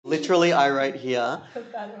Literally, I wrote here,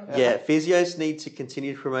 physios need to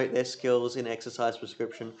continue to promote their skills in exercise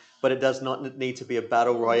prescription, but it does not need to be a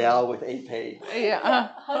battle royale with EP. Yeah.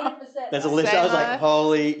 100%. There's a list. I was like,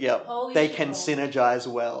 holy they shit can balls. synergize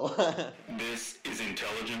well. This is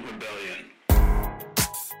Intelligent Rebellion.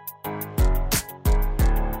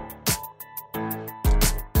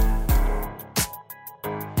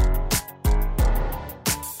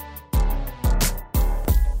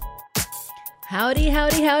 Howdy,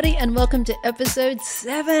 howdy, howdy, and welcome to episode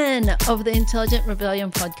 7 of the Intelligent Rebellion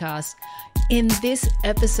podcast. In this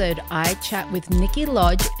episode, I chat with Nikki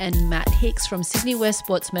Lodge and Matt Hicks from Sydney West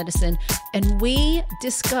Sports Medicine, and we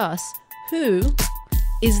discuss who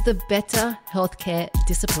is the better healthcare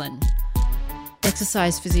discipline,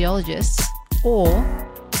 exercise physiologists or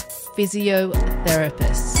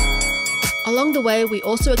physiotherapists. Along the way, we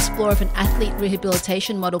also explore if an athlete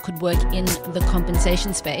rehabilitation model could work in the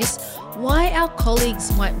compensation space, why our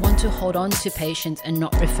colleagues might want to hold on to patients and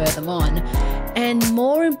not refer them on, and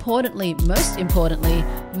most importantly,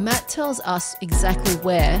 Matt tells us exactly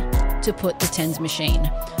where to put the TENS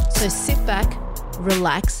machine. So sit back,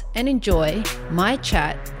 relax, and enjoy my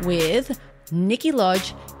chat with Nikki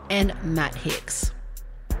Lodge and Matt Hicks.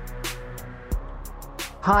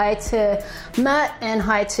 Hi to Matt and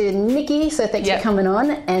hi to Nikki. So thanks for coming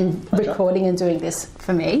on and recording and doing this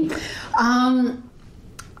for me.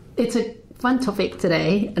 It's a fun topic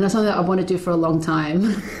today and it's something that I want to do for a long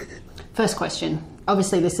time. First question.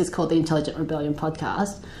 Obviously this is called the Intelligent Rebellion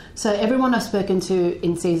podcast. So everyone I've spoken to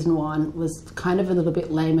in season 1 was kind of a little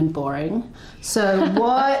bit lame and boring. So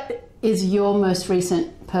what is your most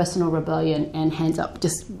recent personal rebellion? And hands up,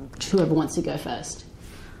 just whoever wants to go first.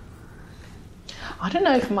 I don't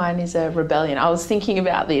know if mine is a rebellion. I was thinking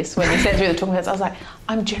about this when you said through the talking heads. I was like,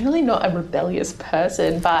 I'm generally not a rebellious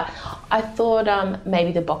person, but I thought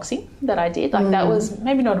maybe the boxing that I did, that was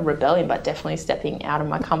maybe not a rebellion, but definitely stepping out of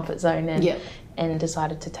my comfort zone and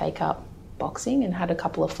decided to take up boxing and had a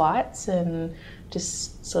couple of fights and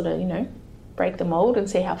just sort of, break the mold and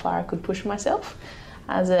see how far I could push myself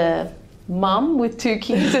as a mum with 2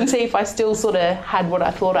 kids and see if I still sort of had what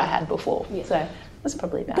I thought I had before. Yeah. So that's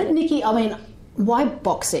probably about it. But Nikki, why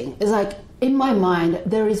boxing? It's like, in my mind,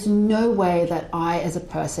 there is no way that I as a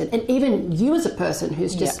person, and even you as a person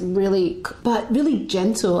who's just really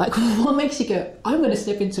gentle, like what makes you go, I'm going to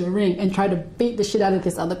step into a ring and try to beat the shit out of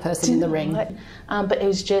this other person in the ring? But it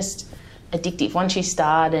was just addictive. Once you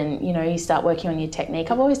start and, you start working on your technique.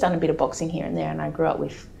 I've always done a bit of boxing here and there and I grew up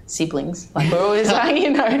with siblings. Like we're always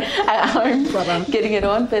at home getting it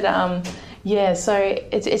on. But so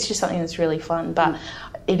it's just something that's really fun. But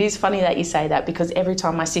it is funny that you say that because every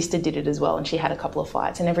time my sister did it as well and she had a couple of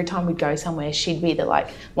fights and every time we'd go somewhere she'd be the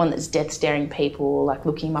one that's death staring people,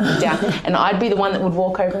 looking up and down and I'd be the one that would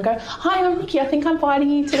walk over and go, hi, I'm Nikki, I think I'm fighting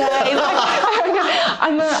you today.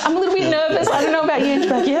 I'm a little bit nervous, I don't know about you. And she'd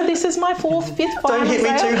be like, yeah, this is my 4th, 5th fight. Don't hit me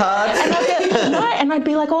too hard. And I'd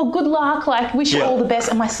be like, oh, good luck, wish you all the best.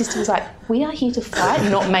 And my sister was like, we are here to fight,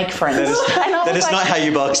 not make friends. That is not how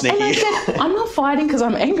you box, Nikki. And I said, I'm not fighting because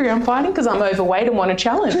I'm angry, I'm fighting because I'm overweight and want to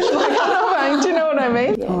challenge. Do you know what I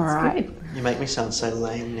mean? Yeah, all right. Good. You make me sound so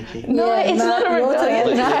lame, Nikki. No, it's not a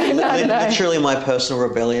rebellion. No. Literally my personal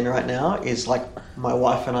rebellion right now is my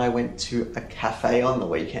wife and I went to a cafe on the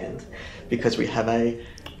weekend because we have a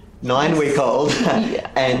 9-week-old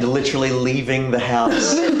and literally leaving the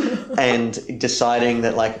house and deciding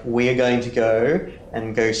that we're going to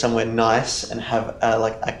go somewhere nice and have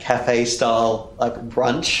a cafe style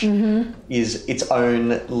brunch is its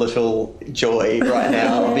own little joy right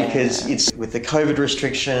now because it's with the COVID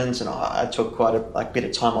restrictions and I took quite a bit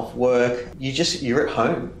of time off work. You're at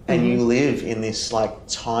home and you live in this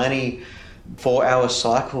tiny 4-hour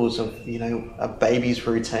cycles of a baby's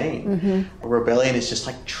routine. Rebellion is just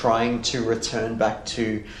trying to return back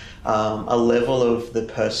to a level of the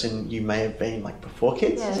person you may have been before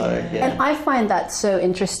kids. And I find that so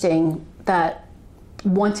interesting, that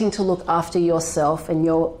wanting to look after yourself and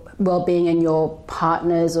your well-being and your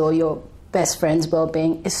partners or your best friend's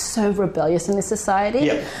well-being is so rebellious in this society.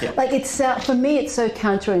 It's for me it's so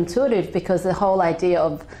counterintuitive because the whole idea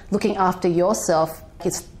of looking after yourself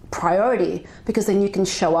is priority because then you can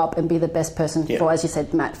show up and be the best person for, as you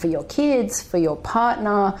said, Matt, for your kids, for your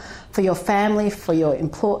partner, for your family, for your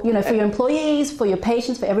for your employees, for your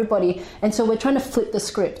patients, for everybody. And so we're trying to flip the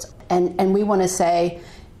script and we want to say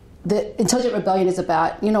that Intelligent Rebellion is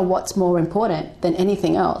about, what's more important than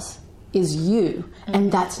anything else is you.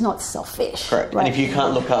 And that's not selfish. Correct. Right? And if you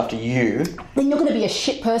can't look after you, then you're going to be a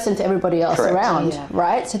shit person to everybody else around,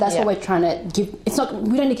 right? So that's what we're trying to give.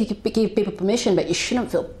 We don't need to give people permission, but you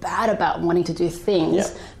shouldn't feel bad about wanting to do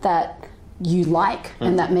things that you like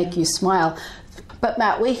and that make you smile. But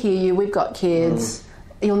Matt, we hear you. We've got kids.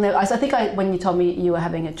 You'll never. I think when you told me you were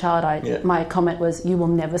having a child, my comment was, "You will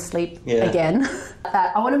never sleep again."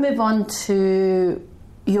 I want to move on to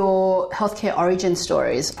your healthcare origin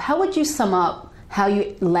stories. How would you sum up how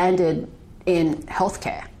you landed in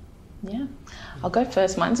healthcare? Yeah, I'll go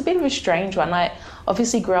first. Mine's a bit of a strange one. I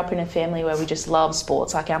obviously grew up in a family where we just love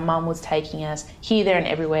sports. Like our mum was taking us here, there, and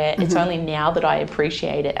everywhere. It's only now that I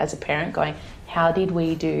appreciate it as a parent. Going, how did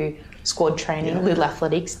we do squad training, little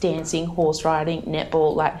athletics, dancing, horse riding,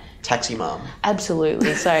 netball, like taxi mum.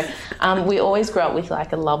 Absolutely. So we always grew up with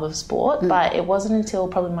like a love of sport, but it wasn't until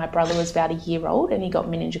probably my brother was about a year old and he got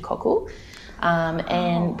meningococcal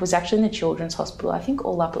and was actually in the children's hospital. I think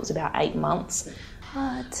all up it was about 8 months.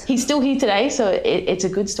 What? He's still here today, so it's a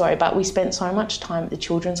good story, but we spent so much time at the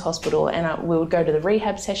children's hospital and we would go to the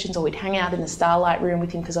rehab sessions or we'd hang out in the Starlight room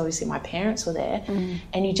with him because obviously my parents were there.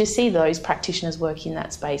 And you just see those practitioners working in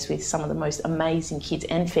that space with some of the most amazing kids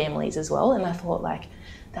and families as well. And I thought, like,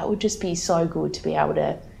 that would just be so good to be able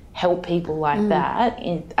to help people like that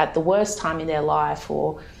at the worst time in their life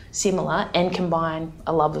or similar and combine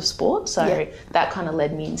a love of sport. So that kind of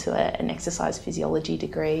led me into an exercise physiology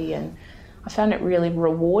degree, and I found it really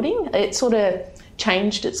rewarding. It sort of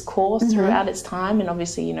changed its course throughout its time, and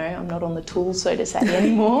obviously, you know, I'm not on the tools, so to say,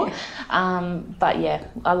 anymore. But yeah,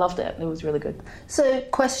 I loved it. It was really good. So,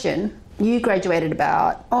 question, you graduated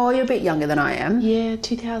you're a bit younger than I am. Yeah,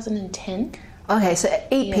 2010. Okay, so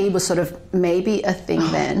EP was sort of maybe a thing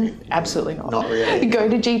then. Absolutely not. Not really. Go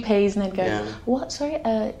to GPs and they'd go, what, sorry,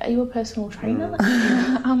 are you a personal trainer?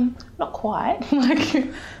 Not quite. Like,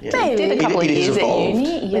 maybe. Did a couple of years at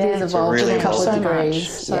uni. Yeah, it is evolved. Really a couple of degrees.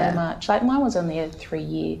 So much. Like mine was only a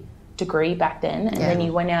 3-year degree back then, and then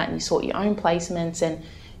you went out and you sought your own placements and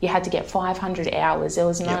you had to get 500 hours. There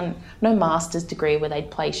was no master's degree where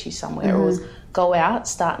they'd place you somewhere. It was go out,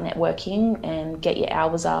 start networking and get your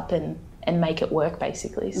hours up and make it work,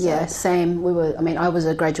 basically. So. Yeah, same. I was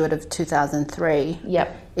a graduate of 2003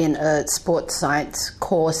 in a sports science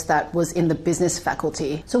course that was in the business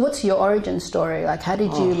faculty. So what's your origin story? Like, how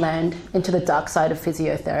did you land into the dark side of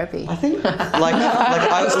physiotherapy? I think,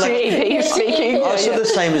 I was sort of the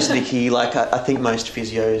same as Nikki. Like, I think most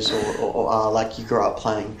physios are like, you grew up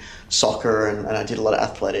playing soccer and I did a lot of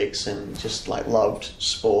athletics and just like loved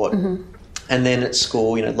sport. And then at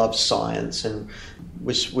school, you know, loved science and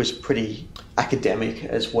was pretty academic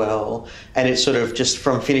as well. And it's sort of just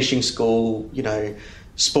from finishing school, you know,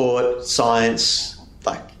 sport, science,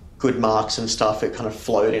 like good marks and stuff, it kind of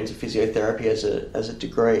flowed into physiotherapy as a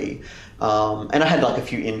degree. And I had like a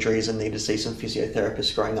few injuries and needed to see some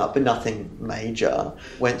physiotherapists growing up, but nothing major.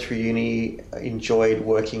 Went through uni, enjoyed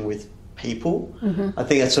working with people. I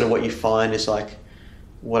think that's sort of what you find is like,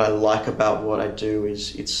 what I like about what I do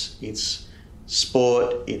is it's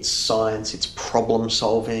sport, it's science, it's problem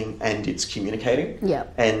solving, and it's communicating.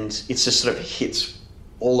 And it's just sort of hits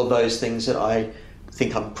all of those things that I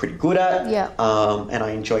think I'm pretty good at, and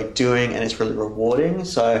I enjoy doing, and it's really rewarding.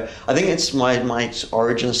 So I think it's my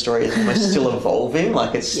origin story is almost still evolving,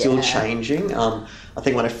 like it's still changing. I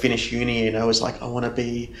think when I finished uni, you know, I was like, I want to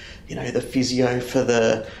be, you know, the physio for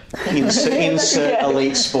the insert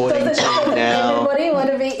elite sporting team now. Everybody want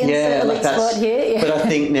to be insert elite sport here. But I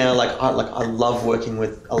think now, I love working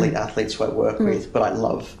with elite athletes who I work with, but I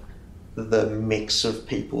love the mix of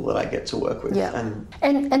people that I get to work with.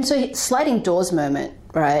 And so sliding doors moment,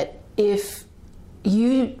 right? If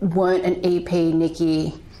you weren't an EP,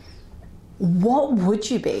 Nikki, what would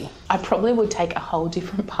you be? I probably would take a whole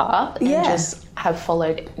different path and just have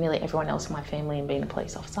followed nearly everyone else in my family and been a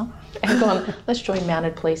police officer and gone, let's join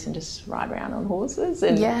mounted police and just ride around on horses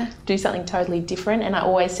and do something totally different. And I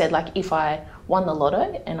always said, like, if I won the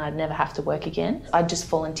lotto and I'd never have to work again, I'd just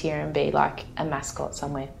volunteer and be like a mascot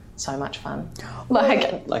somewhere. So much fun. Like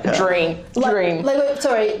a dream. Wait,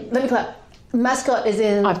 sorry, let me clarify. Mascot is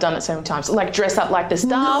in... I've done it so many times. Like, dress up like the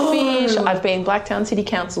starfish. I've been Blacktown City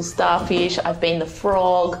Council starfish. I've been the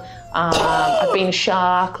frog. I've been a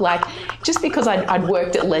shark. Like, just because I'd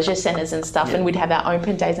worked at leisure centres and stuff and we'd have our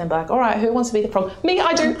open days and I'd be like, all right, who wants to be the frog? Me,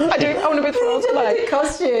 I do. I want to be the frog. Like,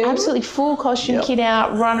 costume. Absolutely full costume, kid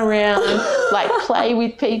out, run around, like play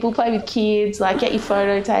with people, play with kids, like get your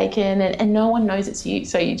photo taken and no one knows it's you.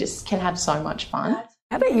 So you just can have so much fun.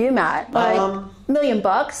 How about you, Matt? Like, $1 million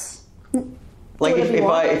bucks? Like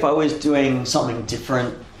if I was doing something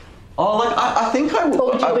different, I think I would.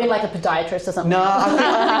 Or would you have been like a podiatrist or something? No,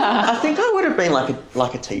 I think I would have been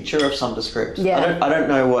like a teacher of some description. I don't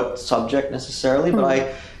know what subject necessarily,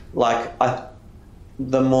 but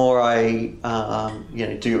the more I,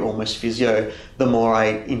 do almost physio, the more I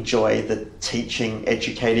enjoy the teaching,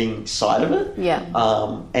 educating side of it. Yeah.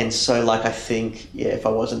 And so, like, I think, if I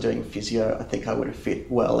wasn't doing physio, I think I would have fit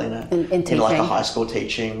well in like a high school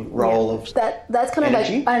teaching role of that's kind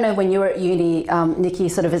energy. of like, I don't know, when you were at uni, Nikki,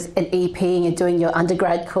 sort of as an EP and you're doing your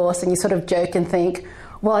undergrad course and you sort of joke and think,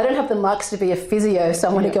 well, I don't have the marks to be a physio, so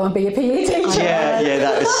I'm going to go and be a PE teacher. Yeah,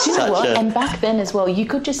 that was Do you know such what? a... And back then as well, you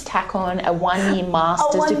could just tack on a 1-year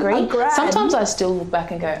master's degree. Sometimes I still look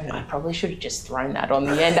back and go, I probably should have just thrown that on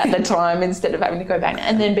the end at the time instead of having to go back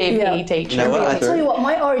and then be a PE teacher. You know what? I'll tell you what,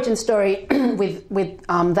 my origin story with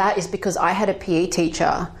that is because I had a PE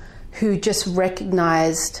teacher who just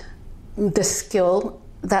recognised the skill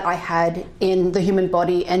that I had in the human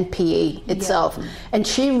body and PE itself. Yeah. And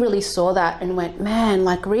she really saw that and went, man,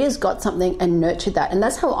 like Ria's got something, and nurtured that. And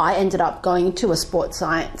that's how I ended up going to a sports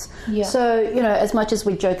science. Yeah. So, as much as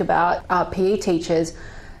we joke about our PE teachers,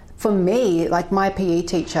 for me, like my PE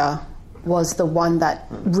teacher was the one that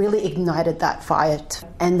really ignited that fire.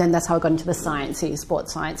 And then that's how I got into the sciencey,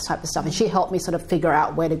 sports science type of stuff. And she helped me sort of figure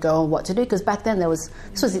out where to go and what to do, because back then this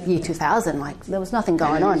was year 2000, like there was nothing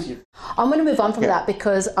going on. I'm going to move on from that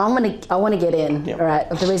because I want to get in, all right,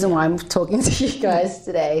 of the reason why I'm talking to you guys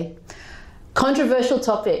today. Controversial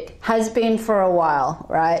topic, has been for a while,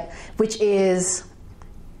 right, which is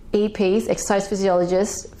EPs, exercise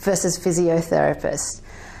physiologists versus physiotherapists.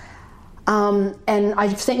 And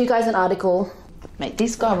I sent you guys an article. Mate,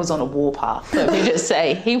 this guy was on a warpath, let me just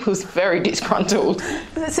say. He was very disgruntled.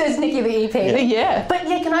 So it's Nikki the EP. Yeah. But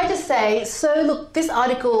can I just say, so look, this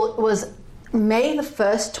article was May the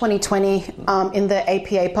 1st, 2020, in the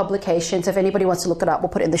APA publication. So if anybody wants to look it up, we'll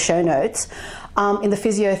put it in the show notes. In the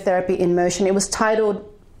Physiotherapy in Motion. It was titled,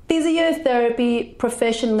 Physiotherapy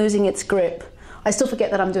Profession Losing Its Grip. I still forget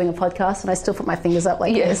that I'm doing a podcast and I still put my fingers up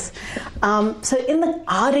like this. So in the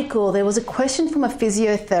article, there was a question from a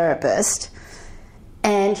physiotherapist,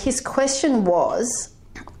 and his question was,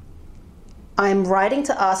 I'm writing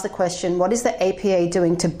to ask the question, what is the APA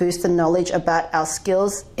doing to boost the knowledge about our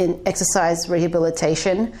skills in exercise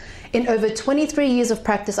rehabilitation? In over 23 years of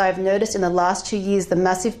practice, I have noticed in the last 2 years the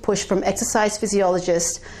massive push from exercise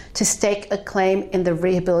physiologists to stake a claim in the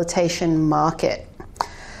rehabilitation market.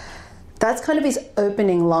 That's kind of his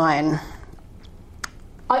opening line.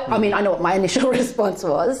 I mean, I know what my initial response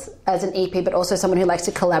was as an EP, but also someone who likes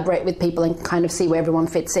to collaborate with people and kind of see where everyone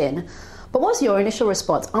fits in. But what's your initial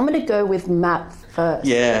response? I'm going to go with Matt first.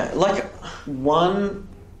 Yeah, I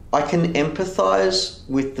can empathise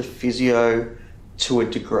with the physio to a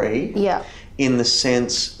degree. Yeah. In the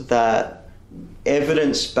sense that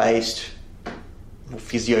evidence-based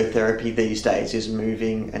physiotherapy these days is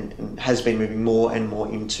moving and has been moving more and more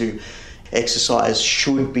into exercise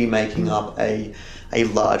should be making up a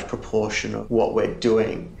large proportion of what we're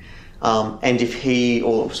doing. And if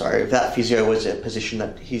that physio was a position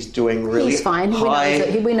that he's doing really he's fine.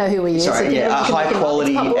 We know who he is. High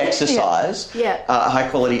quality exercise. Yeah. High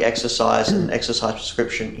quality exercise and exercise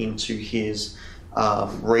prescription into his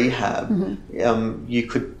rehab. You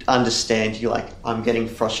could understand, I'm getting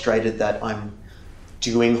frustrated that I'm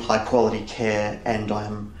doing high quality care and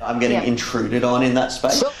I'm getting intruded on in that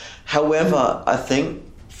space. However, I think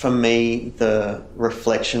for me the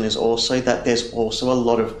reflection is also that there's also a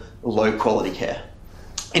lot of low quality care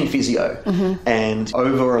in physio and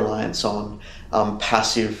over reliance on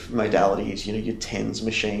passive modalities, your TENS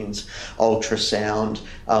machines, ultrasound,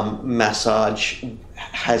 massage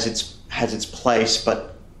has its place,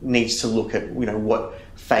 but needs to look at what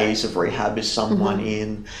phase of rehab is someone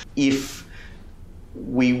in. If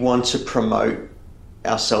we want to promote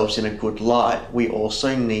ourselves in a good light, we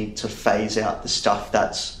also need to phase out the stuff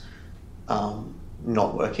that's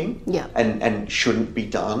not working and shouldn't be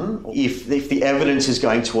done. If the evidence is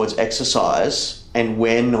going towards exercise and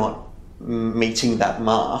we're not meeting that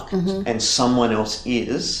mark and someone else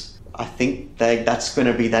is, I think that's going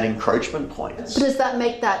to be that encroachment point. But does that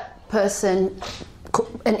make that person,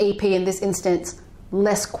 an EP in this instance,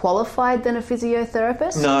 less qualified than a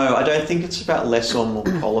physiotherapist? No, I don't think it's about less or more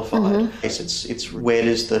qualified. It's where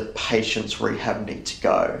does the patient's rehab need to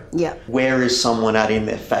go? Yeah. Where is someone at in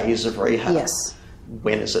their phase of rehab? Yes.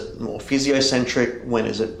 When is it more physio-centric? When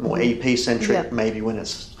is it more EP-centric? Maybe when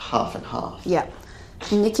it's half and half. Yeah.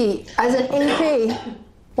 Nikki, as an EP,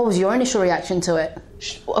 what was your initial reaction to it?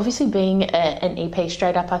 Obviously being an EP,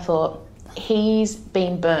 straight up I thought, he's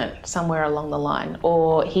been burnt somewhere along the line,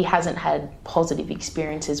 or he hasn't had positive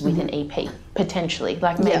experiences with an EP, potentially.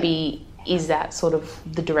 Maybe is that sort of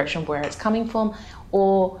the direction of where it's coming from,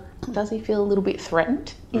 or does he feel a little bit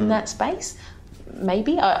threatened in that space?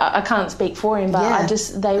 maybe. I can't speak for him, but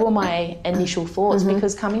they were my initial thoughts,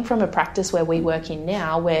 because coming from a practice where we work in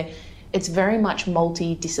now, where it's very much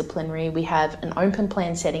multidisciplinary, we have an open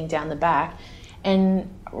plan setting down the back, and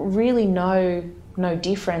really no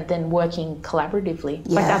different than working collaboratively.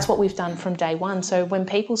 Like, that's what we've done from day one. So when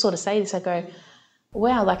people sort of say this, I go,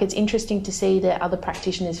 wow, like, it's interesting to see that other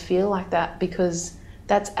practitioners feel like that, because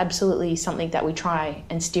that's absolutely something that we try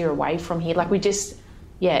and steer away from here. Like, we just,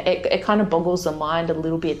 it kind of boggles the mind a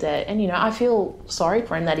little bit that, and, you know, I feel sorry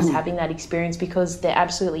for him that he's having that experience, because there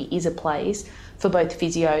absolutely is a place for both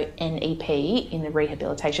physio and EP in the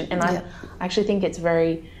rehabilitation. And I actually think it's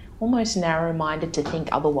very almost narrow-minded to think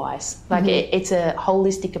otherwise. Like, it's a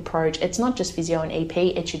holistic approach. It's not just physio and EP,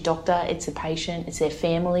 it's your doctor, it's a patient, it's their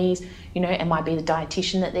families, you know, it might be the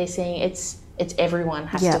dietitian that they're seeing. It's everyone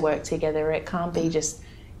has to work together. It can't be just,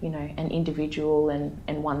 you know, an individual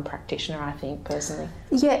and one practitioner, I think, personally.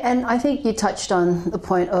 Yeah, and I think you touched on the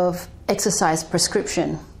point of exercise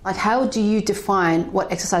prescription. Like, how do you define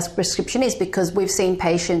what exercise prescription is? Because we've seen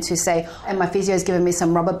patients who say, and my physio has given me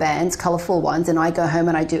some rubber bands, colourful ones, and I go home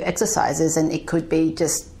and I do exercises, and it could be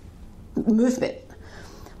just movement.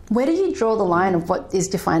 Where do you draw the line of what is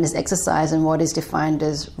defined as exercise and what is defined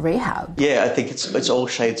as rehab? Yeah, I think it's all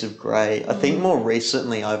shades of grey. I think more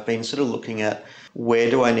recently I've been sort of looking at, where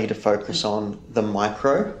do I need to focus on the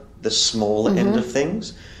micro, the smaller end of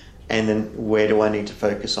things, and then where do I need to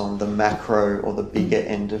focus on the macro or the bigger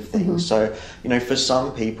end of things. So, you know, for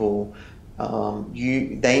some people,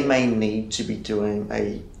 they may need to be doing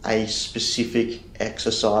a specific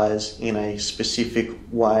exercise in a specific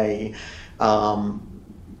way,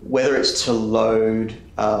 whether it's to load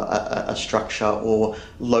a structure or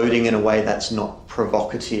loading in a way that's not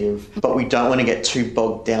provocative. But we don't want to get too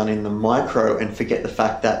bogged down in the micro and forget the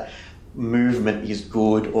fact that movement is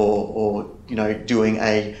good, or you know, doing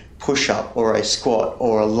a push-up or a squat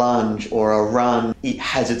or a lunge or a run, it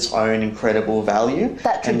has its own incredible value.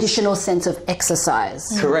 That traditional sense of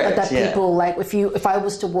exercise. Correct. That people, like, if I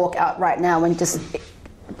was to walk out right now and just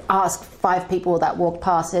ask 5 people that walk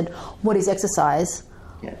past, said, what is exercise?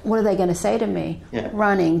 What are they going to say to me?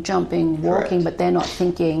 Running, jumping, walking, but they're not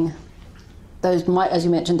thinking those, as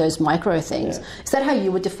you mentioned, those micro things. Is that how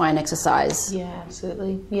you would define exercise? Yeah,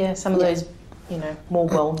 absolutely. Yeah, some of those, you know, more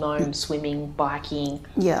well-known, swimming, biking,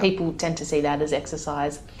 people tend to see that as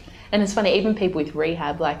exercise. And it's funny, even people with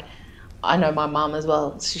rehab, like, I know my mum as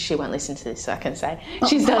well, she won't listen to this, so I can say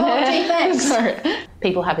she's done it. Sorry.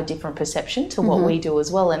 People have a different perception to what we do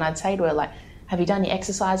as well. And I'd say to her, like, have you done your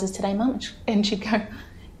exercises today, Mum? And she'd go,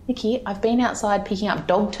 Nikki, I've been outside picking up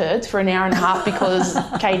dog turds for an hour and a half because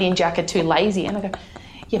Katie and Jack are too lazy. And I go,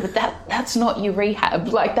 yeah, but that's not your rehab.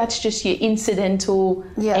 Like, that's just your incidental,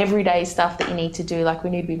 everyday stuff that you need to do. Like, we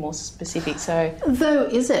need to be more specific. So, though,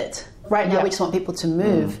 is it? Right now we just want people to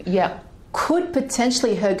move. Could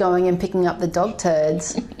potentially her going and picking up the dog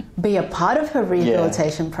turds be a part of her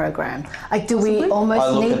rehabilitation program? Like, do we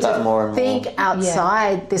almost need to think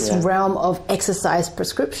outside this realm of exercise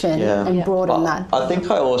prescription and broaden that? I think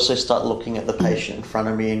I also start looking at the patient in front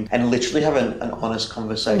of me and literally have an honest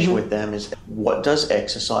conversation with them. Is, what does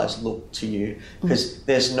exercise look to you? Because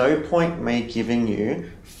there's no point me giving you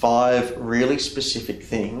 5 really specific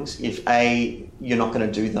things if you're not going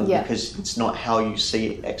to do them because it's not how you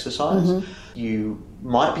see exercise. You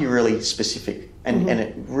might be really specific and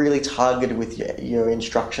it really targeted with your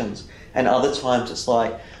instructions, and other times it's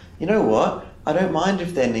like, you know what, I don't mind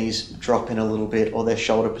if their knees drop in a little bit or their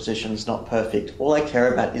shoulder position's not perfect. All I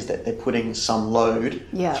care about is that they're putting some load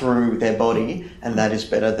through their body, and that is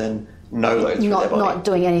better than no load through their body. Not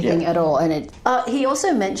doing anything at all. And he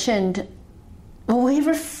also mentioned, we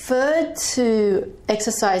referred to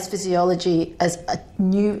exercise physiology as a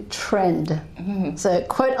new trend. So,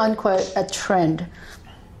 quote unquote, a trend.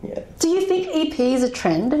 Do you think EP is a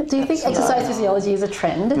trend? Do you think exercise physiology is a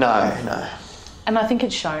trend? No. And I think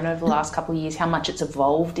it's shown over the last couple of years how much it's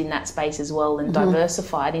evolved in that space as well, and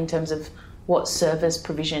diversified in terms of what service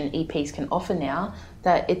provision EPs can offer now,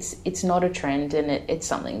 that it's not a trend, and it's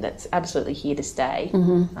something that's absolutely here to stay.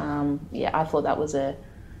 I thought that was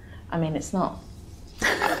it's not,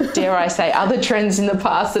 dare I say, other trends in the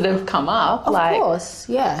past that have come up. Of course,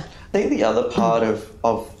 yeah. I think the other part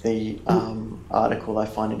of the article I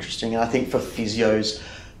find interesting, and I think for physios,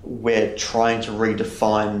 we're trying to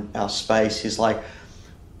redefine our space, is like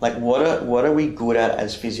what are we good at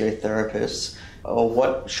as physiotherapists, or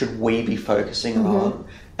what should we be focusing on,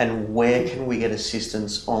 and where can we get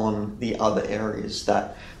assistance on the other areas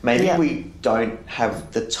that maybe we don't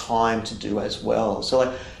have the time to do as well. So,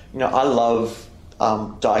 like, you know, I love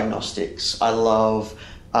diagnostics. I love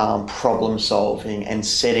problem solving and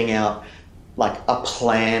setting out like a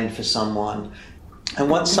plan for someone. And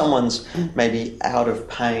once someone's maybe out of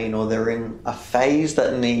pain or they're in a phase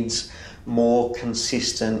that needs more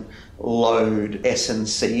consistent load,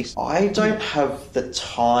 S&C, I don't have the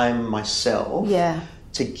time myself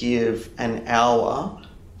to give an hour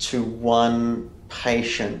to one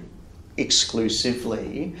patient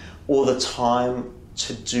exclusively, or the time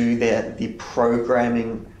to do the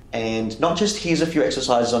programming, and not just here's a few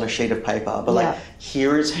exercises on a sheet of paper, but like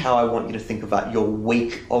here is how I want you to think about your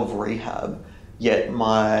week of rehab. Yet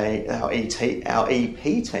our EP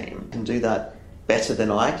team can do that better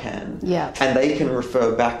than I can. Yeah. And they can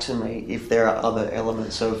refer back to me if there are other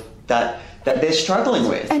elements of that they're struggling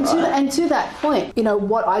with. And to that point, you know,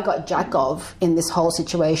 what I got jack of in this whole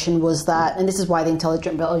situation was that, and this is why the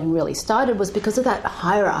Intelligent Rebellion really started, was because of that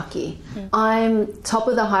hierarchy. I'm top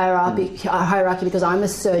of the hierarchy because I'm a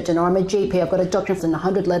surgeon or I'm a GP. I've got a doctorate and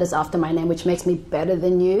 100 letters after my name, which makes me better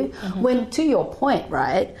than you. When, to your point,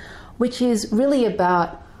 right, which is really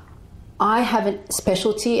about, I have a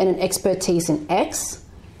specialty and an expertise in X.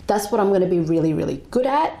 That's what I'm going to be really, really good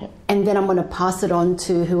at. And then I'm going to pass it on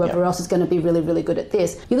to whoever else is going to be really, really good at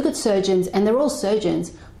this. You look at surgeons, and they're all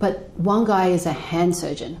surgeons, but one guy is a hand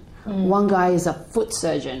surgeon. One guy is a foot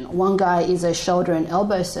surgeon. One guy is a shoulder and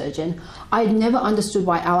elbow surgeon. I never understood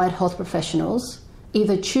why allied health professionals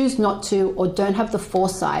either choose not to or don't have the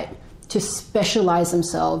foresight to specialize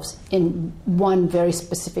themselves in one very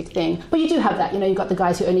specific thing. But you do have that, you know, you've got the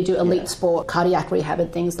guys who only do elite sport, cardiac rehab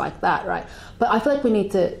and things like that, right? But I feel like we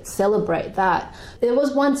need to celebrate that. There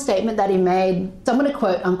was one statement that he made, so I'm going to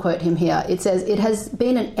quote unquote him here. It says, "It has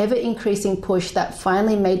been an ever-increasing push that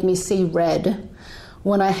finally made me see red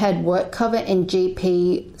when I had work cover and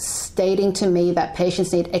GP stating to me that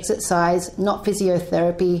patients need exercise, not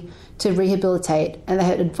physiotherapy, to rehabilitate, and they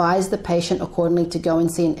had advised the patient accordingly to go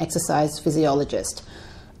and see an exercise physiologist."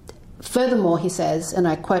 Furthermore, he says, and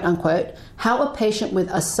I quote unquote, "How a patient with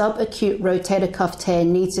a subacute rotator cuff tear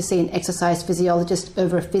needs to see an exercise physiologist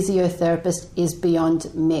over a physiotherapist is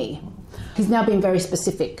beyond me." He's now being very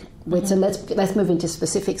specific. So let's move into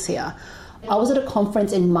specifics here. I was at a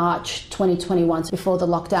conference in March 2021, before the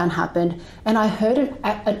lockdown happened, and I heard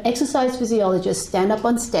an exercise physiologist stand up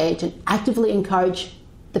on stage and actively encourage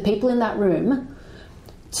the people in that room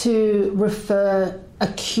to refer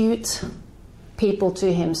acute people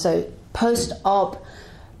to him, so post-op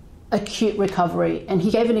acute recovery. And he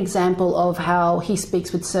gave an example of how he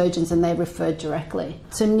speaks with surgeons and they refer directly.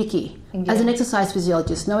 So Nikki, as an exercise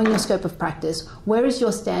physiologist, knowing your scope of practice, where is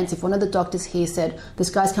your stance if one of the doctors here said, this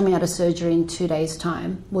guy's coming out of surgery in 2 days'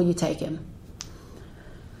 time, will you take him?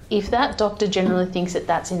 If that doctor generally thinks that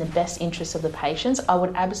that's in the best interest of the patients, I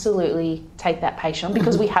would absolutely take that patient on,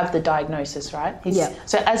 because we have the diagnosis, right?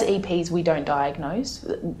 So as EPs, we don't diagnose.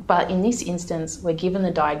 But in this instance, we're given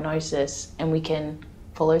the diagnosis and we can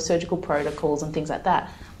follow surgical protocols and things like that.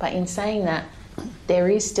 But in saying that, there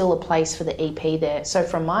is still a place for the EP there. So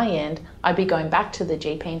from my end, I'd be going back to the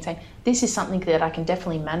GP and saying, this is something that I can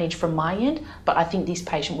definitely manage from my end, but I think this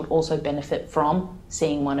patient would also benefit from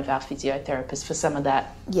seeing one of our physiotherapists for some of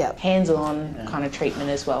that hands-on kind of treatment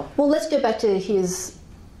as well. Well, let's go back to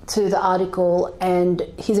the article and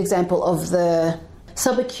his example of the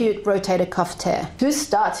subacute rotator cuff tear. Who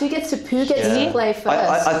starts? Who gets to play first?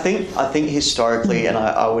 I think historically, and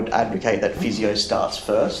I would advocate that physio starts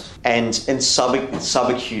first, and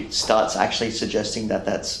subacute starts actually suggesting that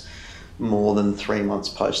that's more than 3 months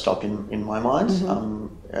post-op in my mind.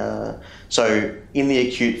 So in the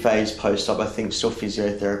acute phase post-op, I think still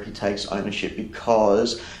physiotherapy takes ownership,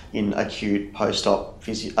 because in acute post-op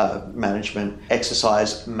management,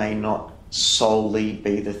 exercise may not solely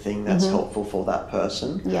be the thing that's helpful for that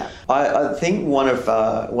person. I think one of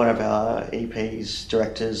our EP's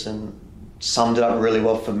directors and summed it up really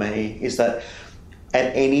well for me is that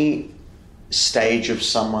at any stage of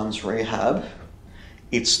someone's rehab,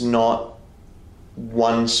 it's not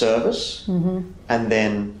one service and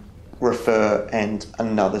then refer and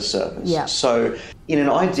another service. So in an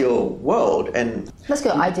ideal world, and let's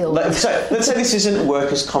go ideal. Let's say this isn't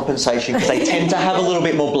workers' compensation, because they tend to have a little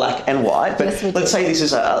bit more black and white, but let's say this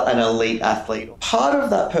is an elite athlete. Part of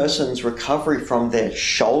that person's recovery from their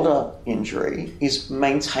shoulder injury is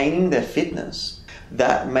maintaining their fitness.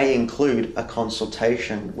 That may include a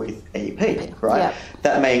consultation with EP, right?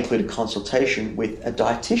 That may include a consultation with a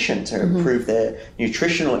dietitian to improve their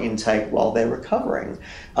nutritional intake while they're recovering.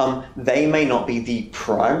 They may not be the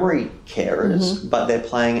primary carers, but they're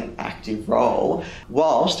playing an active role.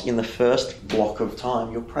 Whilst in the first block of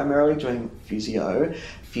time, you're primarily doing physio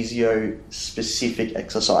physio-specific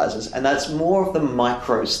exercises, and that's more of the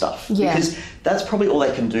micro stuff, Yeah. because that's probably all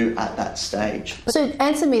they can do at that stage. So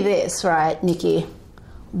answer me this, right, Nikki?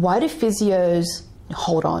 Why do physios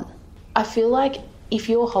hold on? I feel like if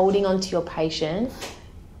you're holding on to your patient,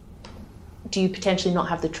 do you potentially not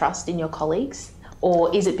have the trust in your colleagues?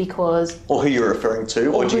 Or is it because... Or who you're referring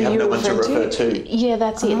to, or do you have no one to refer to? Yeah,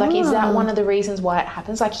 that's it. Like, is that one of the reasons why it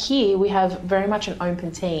happens? Like, here we have very much an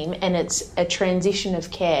open team, and it's a transition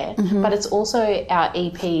of care, but it's also our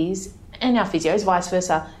EPs and our physios, vice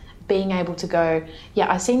versa, being able to go,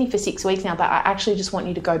 yeah, I've seen you for 6 weeks now, but I actually just want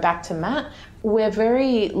you to go back to Matt. We're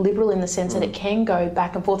very liberal in the sense that it can go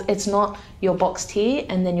back and forth. It's not you're boxed here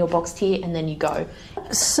and then you're boxed here and then you go.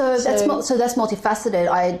 So that's multifaceted.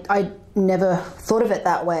 I never thought of it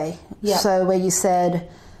that way. Yeah. So where you said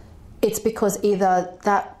it's because either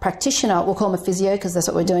that practitioner, we'll call him a physio because that's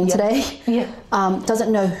what we're doing today,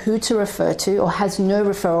 doesn't know who to refer to or has no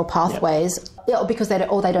referral pathways, or because they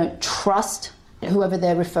don't trust whoever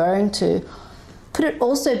they're referring to. Could it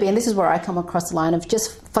also be, and this is where I come across the line of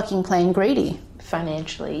just fucking plain greedy?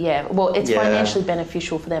 Financially, yeah. Well, it's financially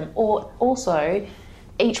beneficial for them. Or also,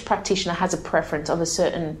 each practitioner has a preference of a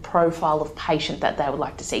certain profile of patient that they would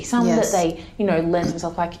like to see. Some that they, lend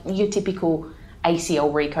themselves, like your typical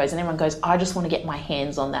ACL recos, and everyone goes, I just want to get my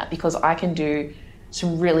hands on that because I can do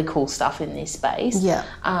some really cool stuff in this space. Yeah.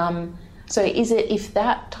 So is it, if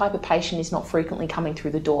that type of patient is not frequently coming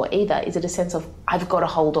through the door either, is it a sense of, I've got to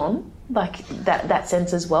hold on, like that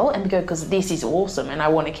sense as well, and go, because this is awesome and I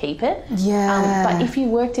want to keep it? Yeah. But if you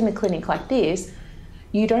worked in a clinic like this,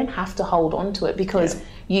 you don't have to hold on to it because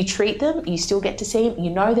you treat them, you still get to see them, you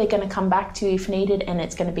know they're going to come back to you if needed, and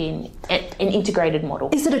it's going to be an integrated model.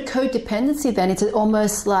 Is it a codependency then? It's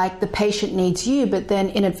almost like the patient needs you, but then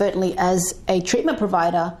inadvertently as a treatment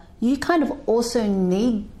provider, you kind of also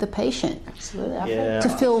need the patient. Absolutely. To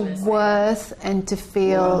feel worth and to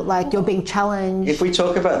feel like you're being challenged. If we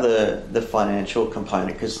talk about the financial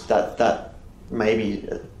component, because that may be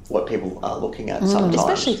what people are looking at sometimes.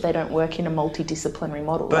 Especially if they don't work in a multidisciplinary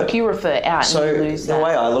model. But, like you refer out and you lose that. So the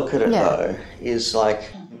way I look at it though is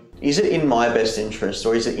like, is it in my best interest,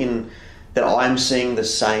 or is it in that I'm seeing the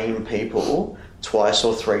same people twice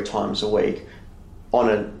or three times a week on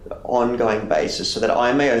an ongoing basis, so that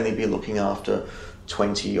I may only be looking after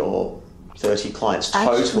 20 or 30 clients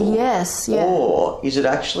total? Or is it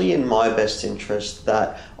actually in my best interest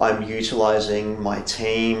that I'm utilising my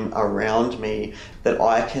team around me, that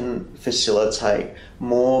I can facilitate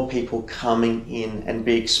more people coming in and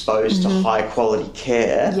be exposed to high quality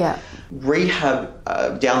care? Rehab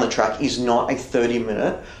down the track is not a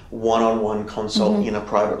 30-minute one-on-one consult in a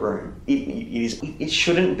private room. It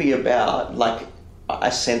shouldn't be about like a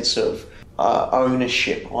sense of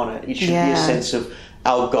ownership on it. It should be a sense of,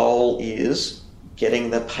 our goal is getting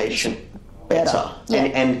the patient better.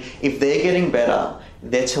 And if they're getting better,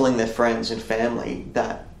 they're telling their friends and family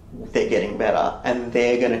that they're getting better, and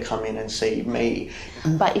they're going to come in and see me.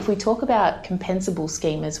 But if we talk about compensable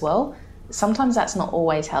scheme as well, sometimes that's not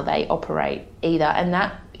always how they operate either, and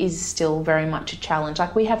that is still very much a challenge.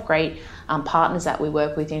 Like, we have great partners that we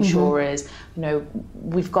work with, insurers,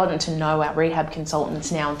 we've gotten to know our rehab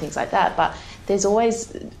consultants now and things like that, but there's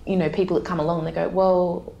always, people that come along and they go,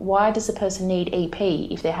 well, why does the person need EP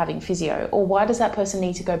if they're having physio? Or why does that person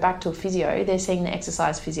need to go back to a physio? They're seeing the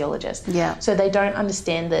exercise physiologist. So they don't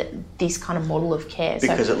understand that this kind of model of care.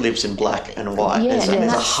 Because it lives in black and white. There's a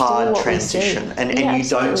hard transition. And you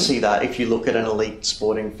don't see that if you look at an elite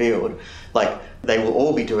sporting field. Like, they will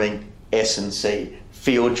all be doing S&C,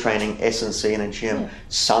 field training, S&C in a gym.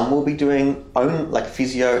 Some will be doing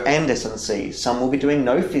physio and S&C. Some will be doing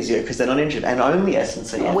no physio because they're not injured, and only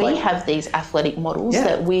S&C. We have these athletic models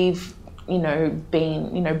that we've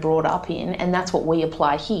been brought up in, and that's what we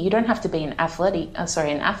apply here. You don't have to be an athlete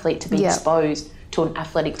to be exposed to an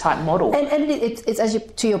athletic type model. And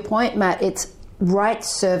it's to your point, Matt, it's right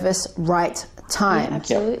service, right time.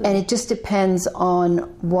 Absolutely. And it just depends on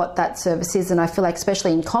what that service is. And I feel like,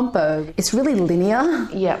 especially in compo, it's really linear.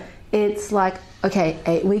 It's like, okay,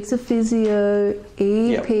 8 weeks of physio,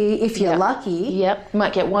 EP, if you're lucky.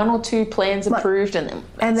 Might get 1 or 2 plans approved, and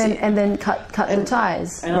then cut the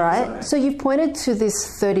ties, right? So you've pointed to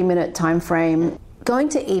this 30-minute time frame. Going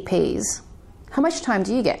to EPs, how much time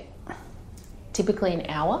do you get? Typically an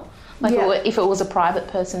hour. If it was a private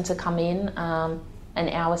person to come in, an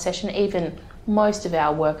hour session, even most of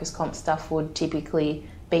our workers' comp stuff would typically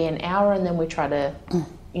be an hour, and then we try to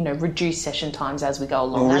reduce session times as we go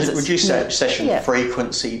along. Or reduce session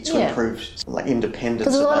frequency to improve like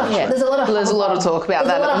independence. There's a lot of talk about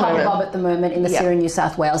that at the moment in the Syria New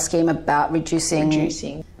South Wales scheme about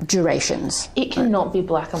reducing durations. It cannot be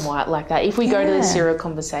black and white like that. If we go to the Syria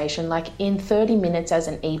conversation, like in 30 minutes as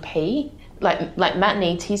an EP, like Matt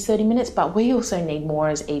needs his 30 minutes, but we also need more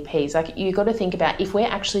as EPs. Like you got to think about if we're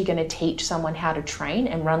actually going to teach someone how to train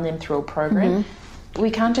and run them through a program, we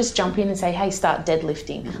can't just jump in and say, hey, start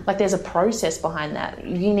deadlifting. Like there's a process behind that.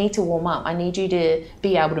 You need to warm up. I need you to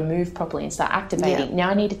be able to move properly and start activating. Yeah. Now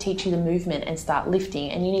I need to teach you the movement and start lifting,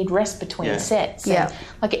 and you need rest between sets. And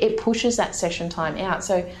like it pushes that session time out.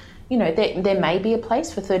 So, there may be a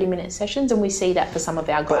place for 30-minute sessions, and we see that for some of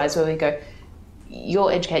our guys where we go,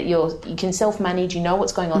 you're educated, you can self-manage, you know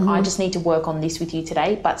what's going on. I just need to work on this with you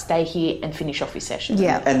today, but stay here and finish off your session.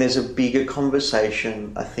 Yeah. And there's a bigger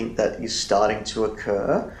conversation, I think, that is starting to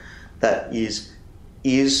occur that is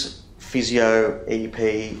physio,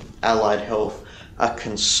 EP, allied health a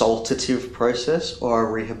consultative process or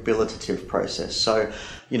a rehabilitative process? So,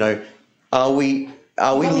 are we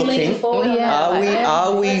looking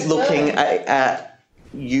at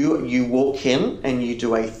you walk in and you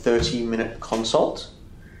do a 30-minute consult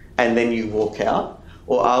and then you walk out?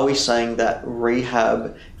 Or are we saying that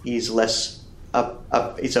rehab is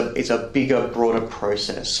it's a bigger, broader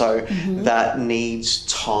process, so that needs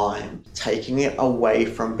time, taking it away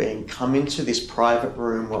from being come into this private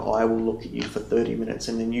room where I will look at you for 30 minutes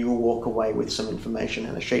and then you will walk away with some information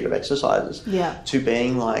and a sheet of exercises, to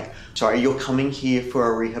being like, sorry, you're coming here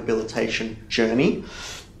for a rehabilitation journey.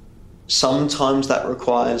 Sometimes that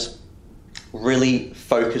requires really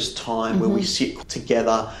focused time where we sit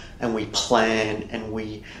together and we plan and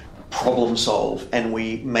we problem solve and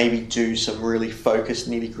we maybe do some really focused,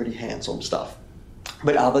 nitty-gritty hands-on stuff.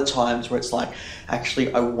 But other times where it's like,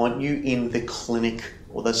 actually, I want you in the clinic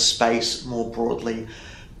or the space more broadly,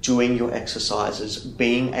 doing your exercises,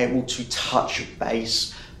 being able to touch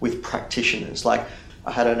base with practitioners. Like,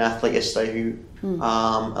 I had an athlete yesterday who,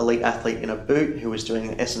 elite athlete in a boot, who was doing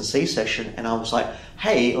an S&C session, and I was like,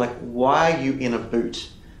 hey, like, why are you in a boot?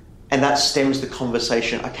 And that stems the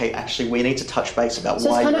conversation, okay, actually, we need to touch base about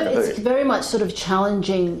why you're in a boot. It's very much sort of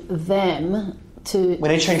challenging them to... We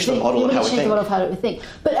need to change the model of how we think. The model of how we think.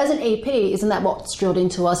 But as an EP, isn't that what's drilled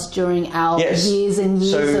into us during our years and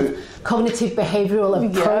years of cognitive behavioural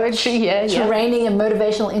approach, training and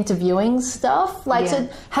motivational interviewing stuff? Like, so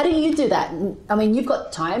how do you do that? I mean, you've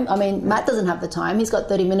got time. I mean, Matt doesn't have the time. He's got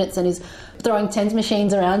 30 minutes and he's throwing TENS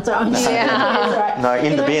machines around. No,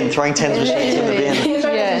 in the bin, throwing TENS machines in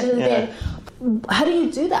the bin. How do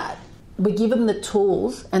you do that? We give them the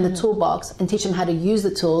tools and the toolbox and teach them how to use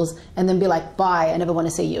the tools and then be like, bye, I never want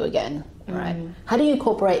to see you again. Right? How do you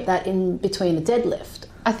incorporate that in between a deadlift?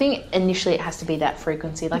 I think initially it has to be that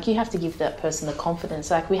frequency. Like, you have to give that person the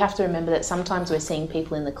confidence. Like, we have to remember that sometimes we're seeing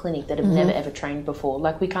people in the clinic that have never ever trained before.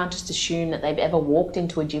 Like, we can't just assume that they've ever walked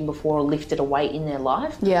into a gym before or lifted a weight in their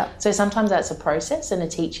life. Yeah. So sometimes that's a process and a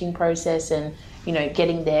teaching process, and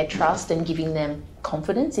getting their trust and giving them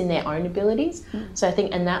confidence in their own abilities. So I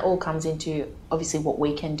think, and that all comes into obviously what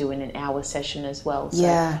we can do in an hour session as well.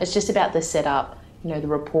 So it's just about the setup. The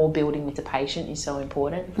rapport building with the patient is so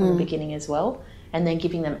important from the beginning as well. And then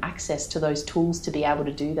giving them access to those tools to be able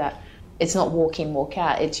to do that. It's not walk in, walk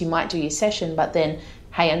out. It's, you might do your session, but then,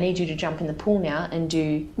 hey, I need you to jump in the pool now and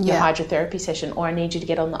do your hydrotherapy session, or I need you to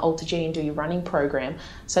get on the Alter G and do your running program.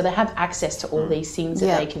 So they have access to all these things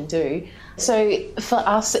that they can do. So for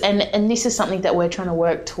us, and this is something that we're trying to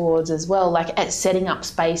work towards as well, like at setting up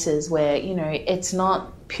spaces where, it's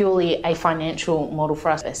not purely a financial model for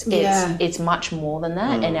us. It's much more than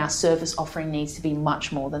that, and our service offering needs to be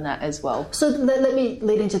much more than that as well. So let me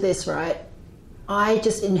lead into this, right? I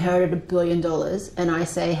just inherited $1 billion and I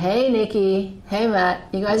say, hey, Nikki, hey, Matt,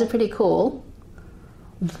 you guys are pretty cool.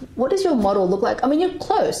 What does your model look like? I mean, you're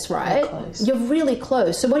close, right? Close. You're really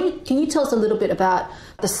close. So can you tell us a little bit about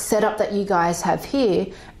the setup that you guys have here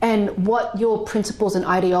and what your principles and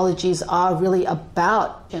ideologies are really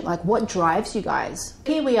about? Like, what drives you guys?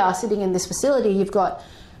 Here we are sitting in this facility. You've got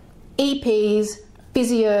EPs,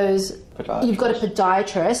 physios, you've got a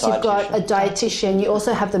podiatrist, you've got a dietitian, you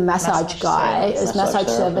also have the massage guy, massage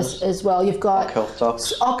service as well. You've got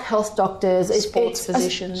OC health doctors, sports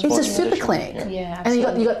physicians. It's a super clinic. Yeah, and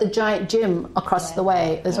you got the giant gym across the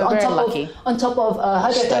way as well. On top of a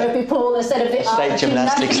hydrotherapy pool, a state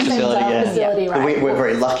gymnastics facility. Right? We're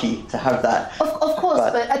very lucky to have that. Of course,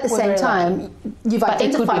 but at the same time, you've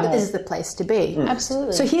identified that this is the place to be.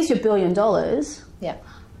 Absolutely. So here's your $1 billion. Yeah.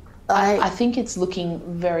 I think it's looking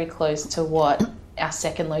very close to what our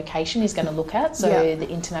second location is going to look at. So the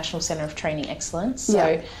International Centre of Training Excellence.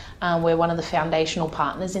 So we're one of the foundational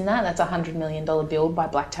partners in that. That's a $100 million build by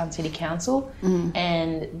Blacktown City Council.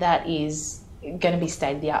 And that is going to be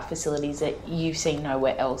state-of-the-art facilities that you've seen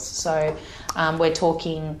nowhere else. So we're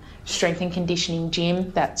talking strength and conditioning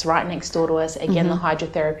gym that's right next door to us. Again, the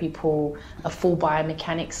hydrotherapy pool, a full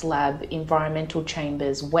biomechanics lab, environmental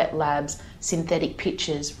chambers, wet labs, synthetic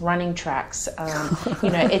pitches, running tracks.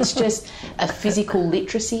 It's just a physical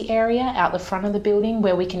literacy area out the front of the building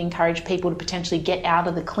where we can encourage people to potentially get out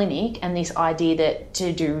of the clinic, and this idea that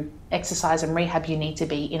to do exercise and rehab you need to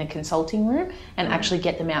be in a consulting room, and actually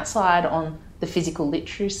get them outside on the physical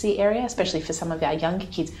literacy area, especially for some of our younger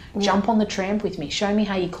kids. Jump on the tramp with me, show me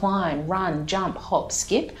how you climb, run, jump, hop,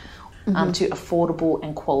 skip, to affordable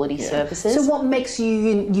and quality services. So what makes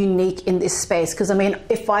you unique in this space? Because I mean,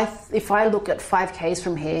 if I look at 5Ks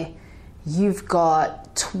from here, you've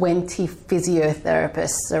got 20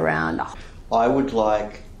 physiotherapists around. I would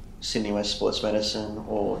like Sydney West Sports Medicine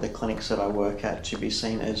or the clinics that I work at to be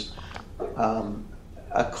seen as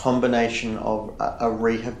a combination of a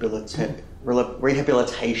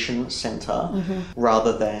rehabilitation centre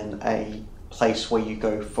rather than a place where you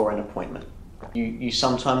go for an appointment. You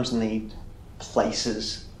sometimes need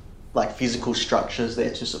places like physical structures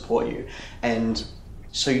there to support you, and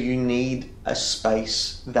so you need a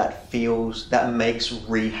space that makes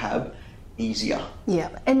rehab easier. Yeah,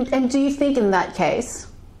 and do you think in that case,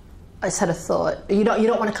 I just had a thought, you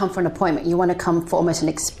don't want to come for an appointment, you want to come for almost an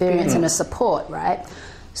experience and a support, right?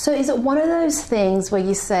 So is it one of those things where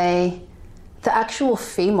you say the actual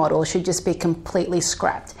fee model should just be completely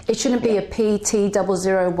scrapped? It shouldn't be a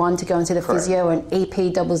PT001 to go into the physio and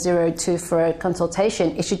EP002 for a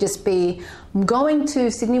consultation. It should just be going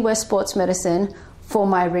to Sydney West Sports Medicine for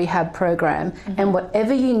my rehab program, and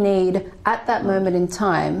whatever you need at that moment in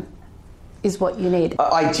time is what you need.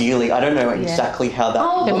 Ideally, I don't know exactly how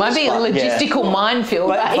that It might be a logistical minefield.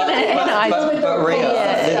 But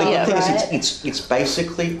Ria, the thing is, it's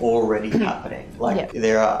basically already happening. Like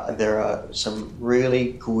there are some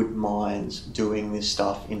really good minds doing this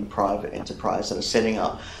stuff in private enterprise that are setting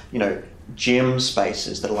up, gym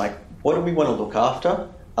spaces that are like, what do we want to look after?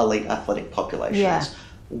 Elite athletic populations. Yeah.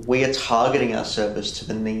 We are targeting our service to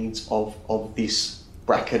the needs of this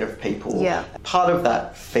bracket of people. Yeah. Part of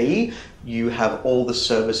that fee, you have all the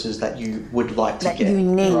services that you would like to get. That you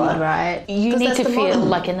need, right? You need to feel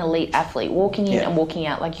like an elite athlete, walking in and walking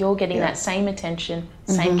out, like you're getting that same attention,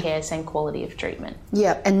 same care, same quality of treatment.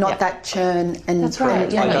 Yeah, and not that churn. And that's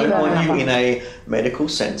right. I don't want you in a medical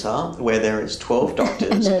centre where there is 12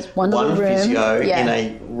 doctors, and one physio in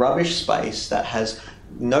a rubbish space that has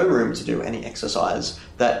no room to do any exercise.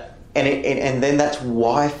 And then that's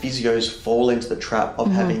why physios fall into the trap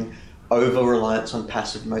of having over-reliance on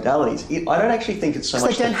passive modalities. I don't actually think it's so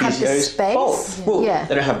much the physio's fault. Well,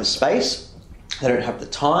 they don't have the space, they don't have the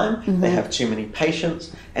time, they have too many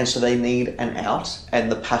patients, and so they need an out,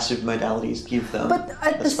 and the passive modalities give them But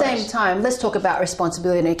at the same time, let's talk about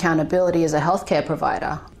responsibility and accountability as a healthcare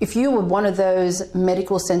provider. If you were one of those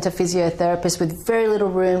medical centre physiotherapists with very little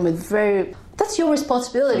room, that's your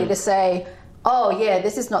responsibility to say, oh yeah,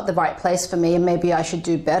 this is not the right place for me and maybe I should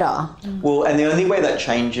do better. Well, and the only way that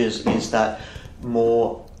changes is that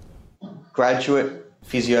more graduate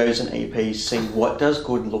physios and EPs see what does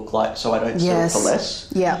good look like so I don't settle for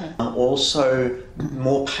less. Yeah. Also,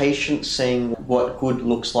 more patients seeing what good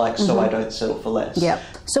looks like so I don't settle for less. Yeah.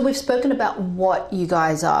 So we've spoken about what you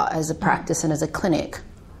guys are as a practice and as a clinic.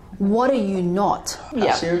 What are you not?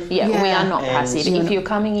 Passive? Yeah, we are not passive. If you're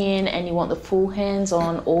coming in and you want the full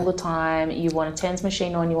hands-on all the time, you want a TENS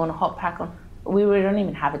machine on, you want a hot pack on, we don't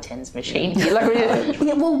even have a TENS machine.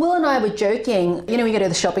 Well, Will and I were joking. We go to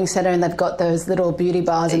the shopping centre and they've got those little beauty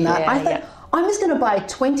bars and that. I thought, I'm just going to buy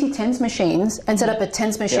 20 TENS machines and set up a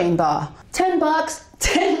TENS machine bar. $10,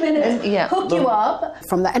 10 minutes, hook you up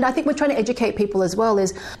from that. And I think we're trying to educate people as well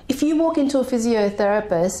is if you walk into a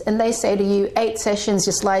physiotherapist and they say to you, 8 sessions,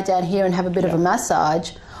 just lie down here and have a bit of a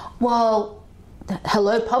massage, well,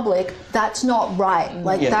 hello public, that's not right.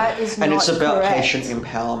 That is not correct. And it's about patient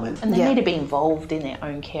empowerment. And they need to be involved in their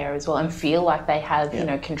own care as well and feel like they have,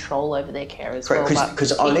 control over their care as well.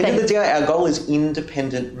 Because at the end of the day, our goal is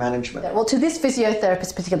independent management. Well, to this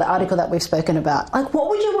physiotherapist particular article that we've spoken about, what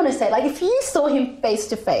would you want to say? If you saw him face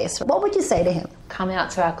to face, what would you say to him? Come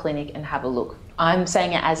out to our clinic and have a look. I'm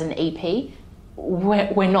saying it as an EP.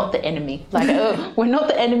 We're not the enemy. We're not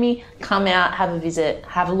the enemy. Come out, have a visit,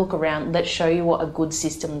 have a look around. Let's show you what a good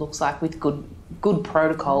system looks like with good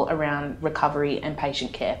protocol around recovery and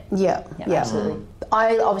patient care. Yeah, absolutely.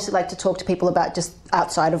 I obviously like to talk to people about just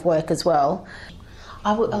outside of work as well.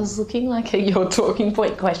 I was looking like at your talking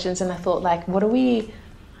point questions, and I thought, like, what are we?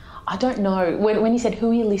 I don't know. When you said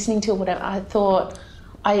who are you listening to or whatever, I thought,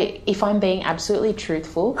 if I'm being absolutely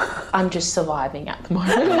truthful, I'm just surviving at the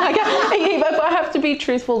moment. Like, if I have to be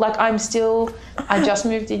truthful, like I just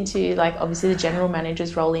moved into, like, obviously the general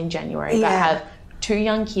manager's role in January, but I have 2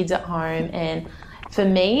 young kids at home, and for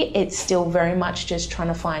me, it's still very much just trying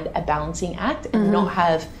to find a balancing act and not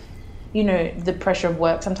have, you know, the pressure of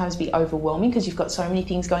work sometimes be overwhelming because you've got so many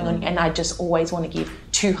things going on, and I just always want to give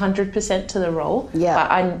 200% to the role. Yeah.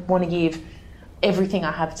 But I want to give everything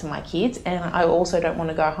I have to my kids, and I also don't want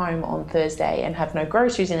to go home on Thursday and have no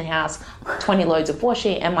groceries in the house, 20 loads of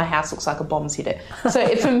washing, and my house looks like a bomb's hit it.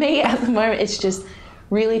 So for me at the moment, it's just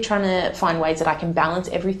really trying to find ways that I can balance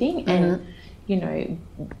everything and, you know,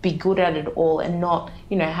 be good at it all, and not,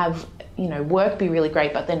 you know, have, you know, work be really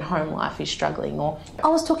great, but then home life is struggling. Or I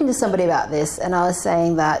was talking to somebody about this, and I was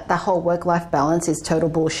saying that the whole work-life balance is total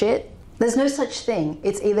bullshit. There's no such thing.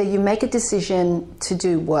 It's either you make a decision to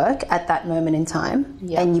do work at that moment in time,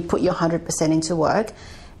 and you put your 100% into work,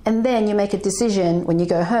 and then you make a decision when you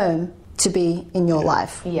go home to be in your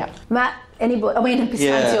life. Yeah. Matt, anybody? I mean,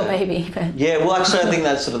 besides your baby. Yeah, well, actually, I think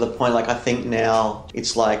that's sort of the point. Like, I think now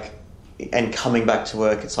it's like, and coming back to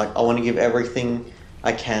work, it's like I want to give everything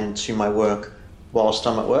I can to my work whilst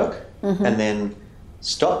I'm at work, and then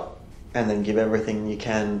stop, and then give everything you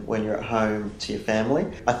can when you're at home to your family.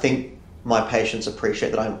 I think my patients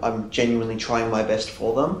appreciate that I'm genuinely trying my best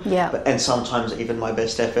for them. Yeah. And sometimes even my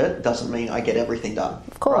best effort doesn't mean I get everything done.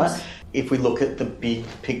 Of course. Right? If we look at the big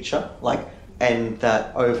picture, like, and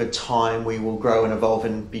that over time we will grow and evolve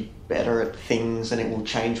and be better at things, and it will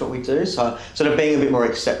change what we do. So sort of being a bit more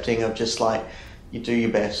accepting of just like, you do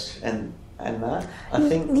your best and that, I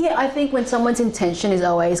think. Yeah, I think when someone's intention is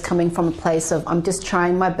always coming from a place of, I'm just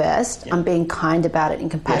trying my best, I'm being kind about it and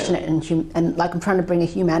compassionate and like I'm trying to bring a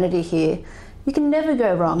humanity here, you can never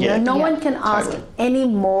go wrong. You know, no one can ask any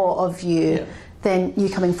more of you than you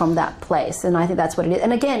coming from that place. And I think that's what it is.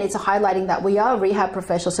 And again, it's highlighting that we are rehab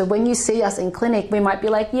professionals. So when you see us in clinic, we might be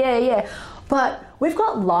like, yeah. But we've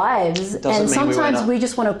got lives, and sometimes we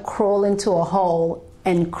just want to crawl into a hole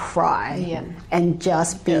and cry and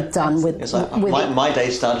just be done with, it's like, my day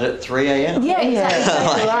started at 3 a.m. Yeah,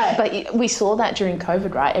 exactly. Right. But we saw that during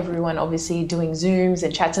COVID, right? Everyone obviously doing Zooms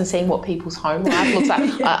and chats and seeing what people's home life looks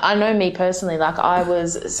like. I know me personally, like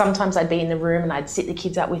sometimes I'd be in the room and I'd sit the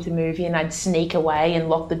kids up with a movie and I'd sneak away and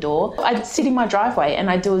lock the door. I'd sit in my driveway and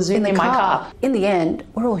I'd do a Zoom in my car. In the end,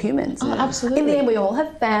 we're all humans. Oh, absolutely. In the end, we all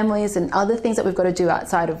have families and other things that we've got to do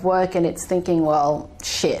outside of work, and it's thinking, well,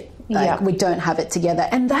 shit. We don't have it together,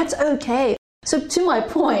 and that's okay. So to my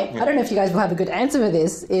point, I don't know if you guys will have a good answer for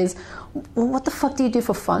this, is, well, what the fuck do you do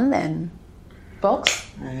for fun then? Box?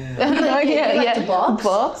 To box?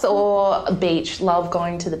 Box or beach. Love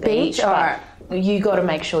going to the beach. Or you got to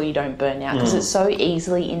make sure you don't burn out, because it's so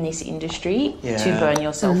easily in this industry to burn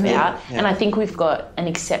yourself out. And I think we've got an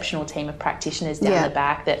exceptional team of practitioners down the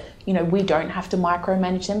back that, you know, we don't have to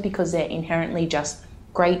micromanage them because they're inherently just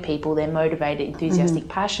great people. They're motivated, enthusiastic,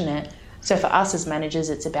 passionate. So for us as managers,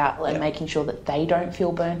 it's about like making sure that they don't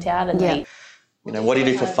feel burnt out. And they, you know, what do you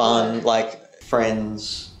do for fun? Like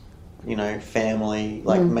friends, you know, family,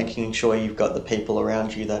 like making sure you've got the people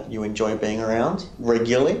around you that you enjoy being around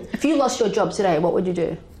regularly. If you lost your job today, what would you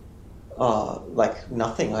do? Like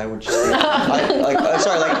nothing. I would just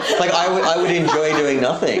I would enjoy doing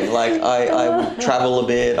nothing. Like I would travel a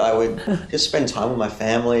bit. I would just spend time with my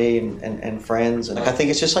family and friends. And I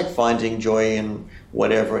think it's just like finding joy in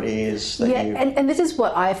whatever it is that you... and this is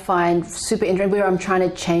what I find super interesting, where I'm trying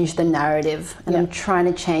to change the narrative and I'm trying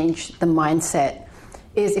to change the mindset,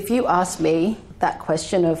 is if you ask me that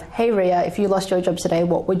question of, hey Ria, if you lost your job today,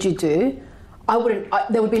 what would you do?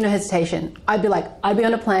 There would be no hesitation. I'd be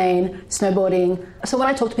on a plane, snowboarding. So when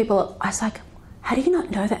I talk to people, I was like, how do you not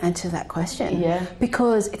know the answer to that question? Yeah.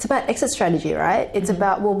 Because it's about exit strategy, right? It's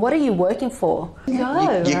about, well, what are you working for?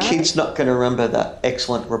 Your kid's not going to remember that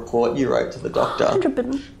excellent report you wrote to the doctor.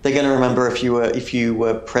 100%. They're going to remember if you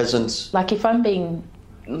were present. Like if I'm being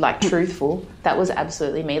like truthful, that was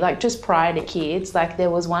absolutely me. Like just prior to kids, like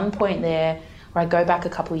there was one point there where I go back a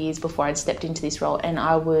couple of years before I'd stepped into this role, and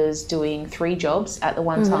I was doing 3 jobs at the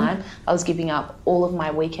one time. I was giving up all of my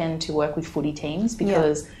weekend to work with footy teams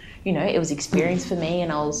because, you know, it was experience for me, and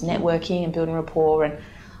I was networking and building rapport, and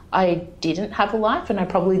I didn't have a life, and I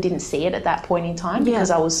probably didn't see it at that point in time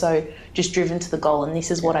because I was so just driven to the goal, and this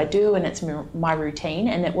is what I do, and it's my routine.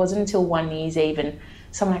 And it wasn't until one New Year's Eve and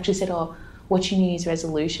someone actually said, oh, what's your New Year's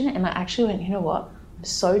resolution? And I actually went, you know what?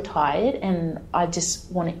 So tired and I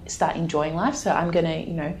just want to start enjoying life, so I'm going to,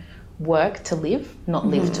 you know, work to live, not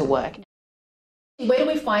live to work. Where do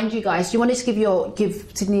we find you guys? Do you want to just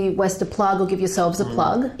give Sydney West a plug or give yourselves a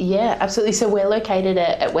plug? Yeah, absolutely. So we're located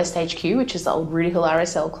at West HQ, which is the old Rudy Hill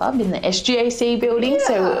RSL Club in the SGAC building. Yeah,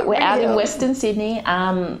 so we're out in Hill. Western Sydney.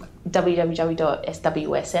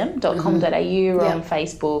 www.swsm.com.au. We're on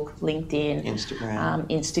Facebook, LinkedIn,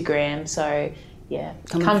 Instagram. So yeah,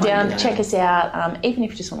 come down, check us out. Even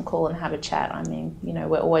if you just want to call and have a chat, I mean, you know,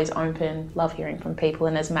 we're always open, love hearing from people.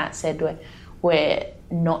 And as Matt said, we're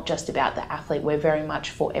not just about the athlete, we're very much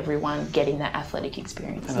for everyone getting that athletic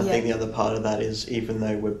experience. And I think the other part of that is, even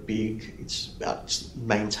though we're big, it's about just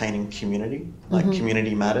maintaining community. Like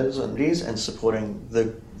community matters, and supporting the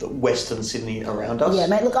Western Sydney around us. Yeah,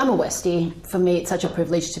 mate, look, I'm a Westie. For me, it's such a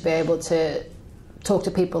privilege to be able to talk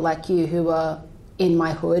to people like you who are in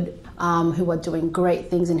my hood, who are doing great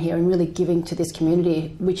things in here and really giving to this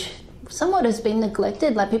community, which somewhat has been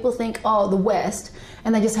neglected. Like, people think, oh, the West,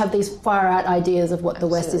 and they just have these far out ideas of what the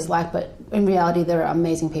West is like, but in reality there are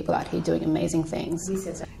amazing people out here doing amazing things.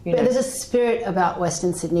 But there's a spirit about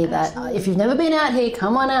Western Sydney that if you've never been out here,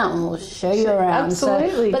 come on out and we'll show you around.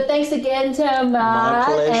 Absolutely. But thanks again to Matt,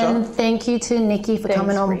 and thank you to Nikki for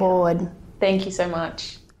coming on board. Thank you so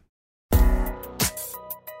much.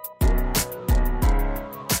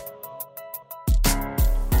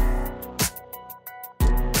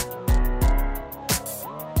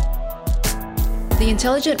 The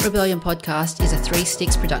Intelligent Rebellion podcast is a 3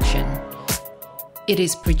 Sticks production. It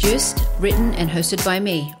is produced, written and hosted by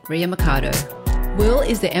me, Ria Mercado. Will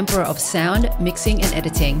is the emperor of sound, mixing and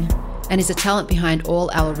editing, and is the talent behind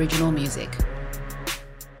all our original music.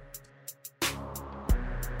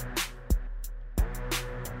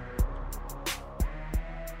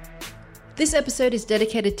 This episode is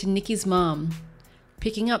dedicated to Nikki's mom.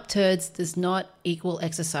 Picking up turds does not equal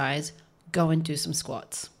exercise. Go and do some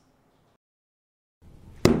squats.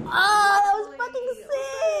 Oh, that was fucking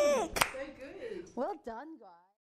sick! So good. Well done, guys.